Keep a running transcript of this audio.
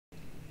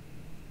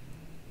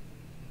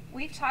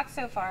we've talked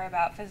so far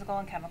about physical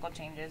and chemical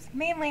changes,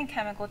 mainly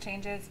chemical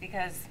changes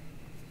because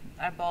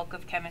our bulk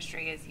of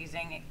chemistry is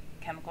using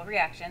chemical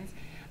reactions.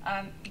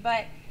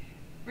 But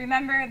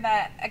remember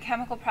that a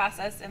chemical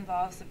process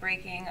involves the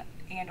breaking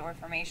and or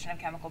formation of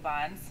chemical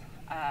bonds,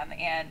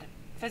 and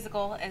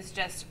physical is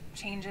just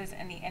changes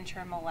in the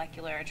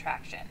intermolecular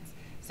attractions.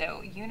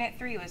 So Unit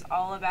 3 was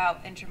all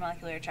about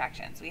intermolecular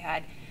attractions. We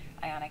had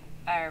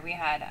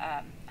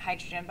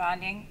hydrogen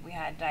bonding, we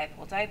had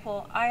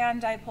dipole-dipole,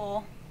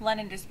 ion-dipole,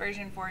 London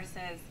dispersion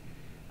forces,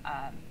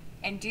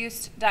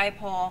 induced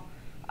dipole,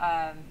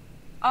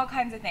 all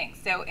kinds of things.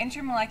 So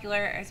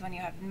intermolecular is when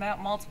you have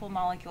multiple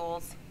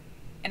molecules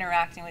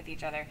interacting with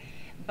each other,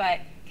 but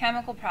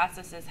chemical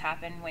processes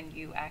happen when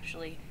you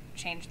actually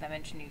change them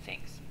into new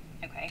things.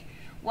 Okay.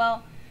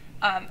 Well,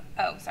 an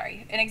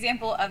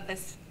example of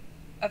this,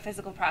 a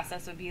physical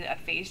process would be a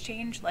phase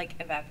change, like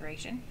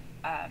evaporation,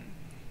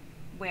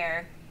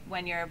 where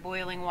when you're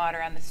boiling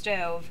water on the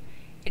stove,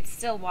 it's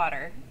still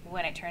water.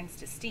 When it turns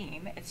to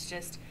steam, it's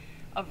just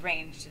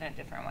arranged in a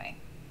different way.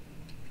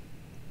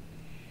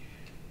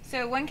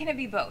 So when can it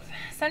be both?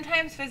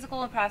 Sometimes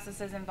physical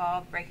processes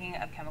involve breaking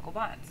of chemical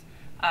bonds.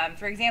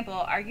 For example,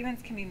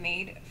 arguments can be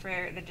made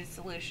for the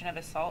dissolution of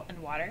a salt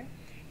in water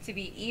to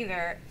be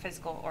either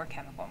physical or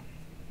chemical.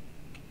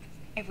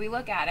 If we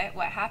look at it,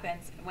 what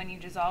happens when you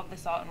dissolve the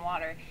salt in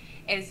water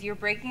is you're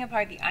breaking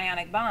apart the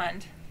ionic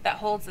bond that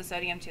holds the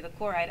sodium to the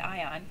chloride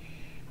ion,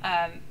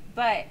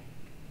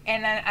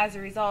 and then as a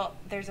result,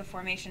 there's a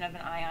formation of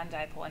an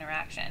ion-dipole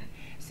interaction.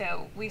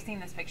 So we've seen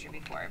this picture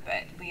before,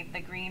 but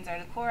the greens are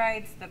the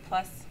chlorides, the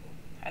plus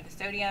are the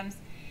sodiums,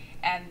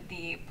 and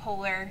the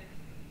polar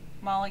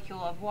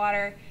molecule of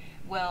water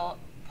will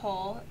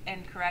pull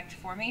and correct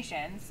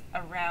formations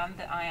around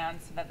the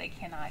ions so that they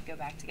cannot go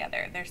back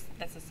together.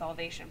 That's a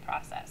solvation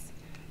process,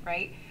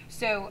 right?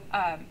 So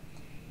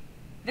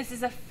this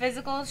is a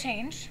physical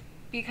change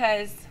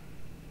because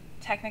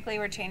technically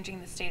we're changing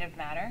the state of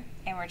matter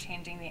and we're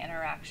changing the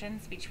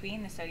interactions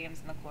between the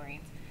sodiums and the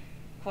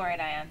chloride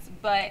ions,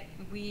 but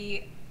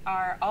we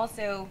are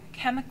also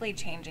chemically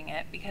changing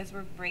it because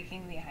we're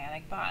breaking the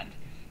ionic bond.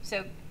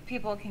 So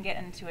people can get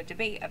into a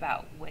debate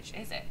about which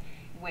is it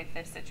with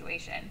this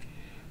situation.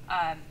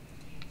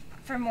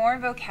 For more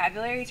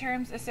vocabulary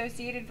terms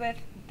associated with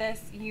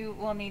this, you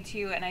will need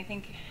to, and I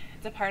think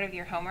it's a part of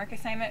your homework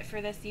assignment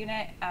for this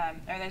unit,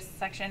 or this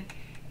section,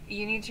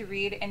 you need to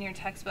read in your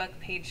textbook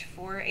page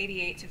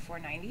 488 to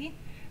 490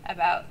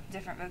 about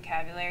different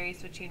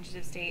vocabularies with changes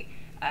of state.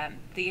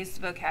 These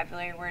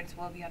vocabulary words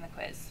will be on the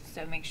quiz,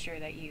 so make sure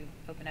that you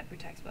open up your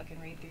textbook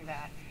and read through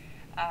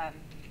that.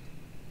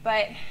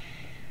 But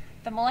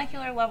the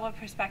molecular level of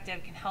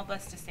perspective can help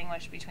us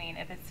distinguish between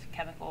if it's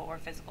chemical or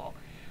physical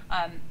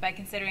by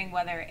considering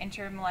whether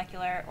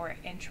intermolecular or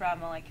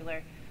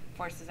intramolecular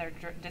forces are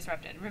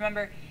disrupted.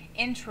 Remember,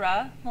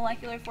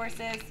 intramolecular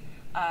forces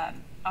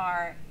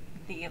are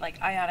the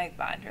ionic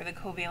bond or the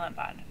covalent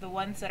bond, the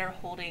ones that are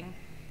holding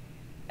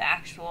the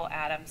actual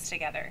atoms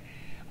together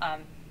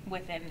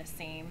within the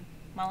same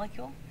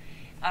molecule.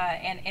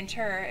 And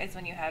inter is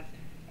when you have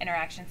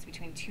interactions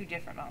between two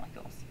different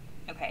molecules.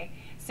 Okay,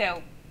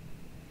 so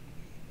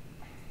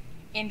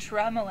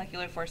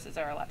intramolecular forces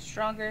are a lot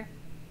stronger.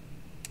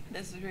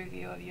 This is a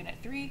review of Unit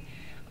 3,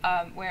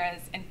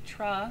 whereas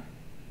intra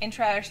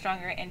are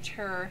stronger,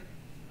 inter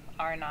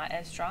are not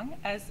as strong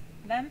as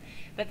them,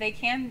 but they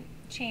can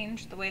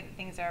change the way that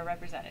things are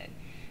represented.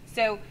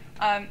 So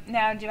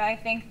now, do I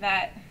think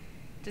that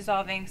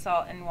dissolving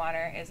salt in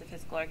water is a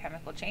physical or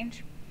chemical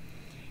change?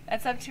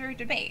 That's up to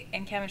debate.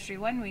 In Chemistry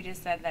 1, we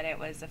just said that it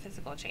was a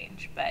physical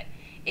change, but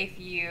if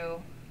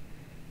you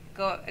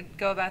go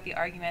about the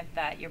argument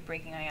that you're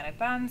breaking ionic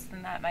bonds,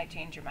 then that might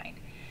change your mind.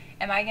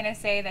 Am I going to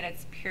say that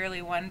it's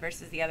purely one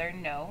versus the other?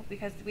 No,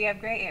 because we have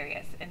gray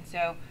areas, and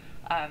so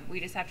we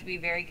just have to be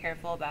very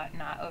careful about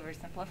not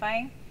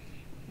oversimplifying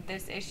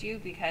this issue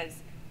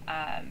because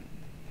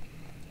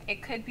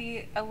it could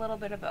be a little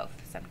bit of both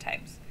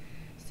sometimes.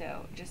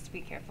 So just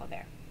be careful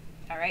there.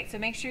 All right, so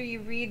make sure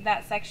you read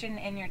that section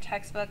in your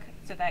textbook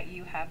so that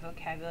you have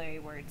vocabulary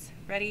words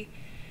ready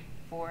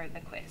for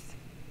the quiz.